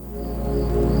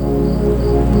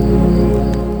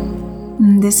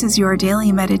This is your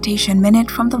daily meditation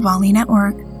minute from the Volley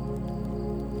Network.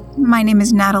 My name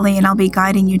is Natalie, and I'll be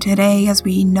guiding you today as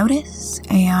we notice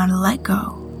and let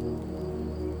go.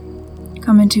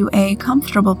 Come into a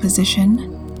comfortable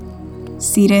position,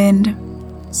 seated,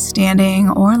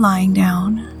 standing, or lying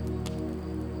down.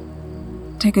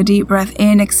 Take a deep breath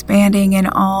in, expanding in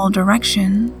all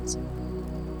directions,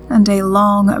 and a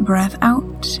long breath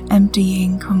out,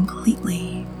 emptying completely.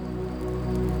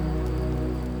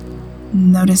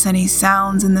 Notice any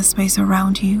sounds in the space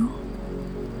around you.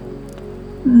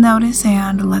 Notice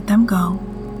and let them go.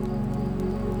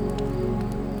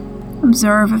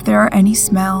 Observe if there are any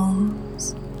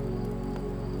smells.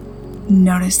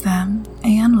 Notice them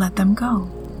and let them go.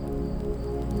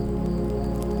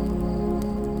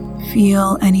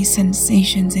 Feel any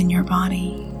sensations in your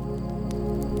body.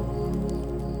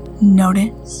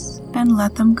 Notice and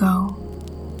let them go.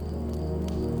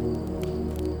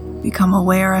 Become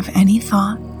aware of any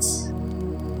thoughts.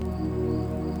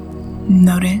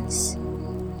 Notice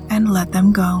and let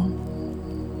them go.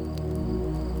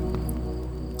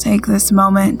 Take this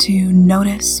moment to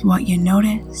notice what you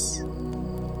notice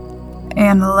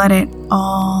and let it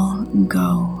all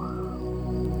go.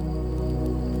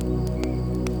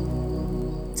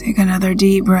 Take another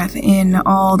deep breath in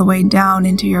all the way down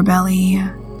into your belly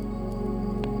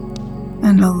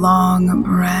and a long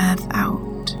breath out.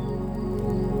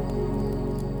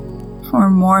 For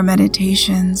more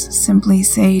meditations, simply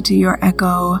say to your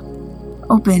echo,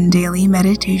 "Open Daily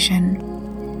Meditation."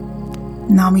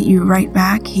 And I'll meet you right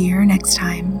back here next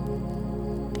time.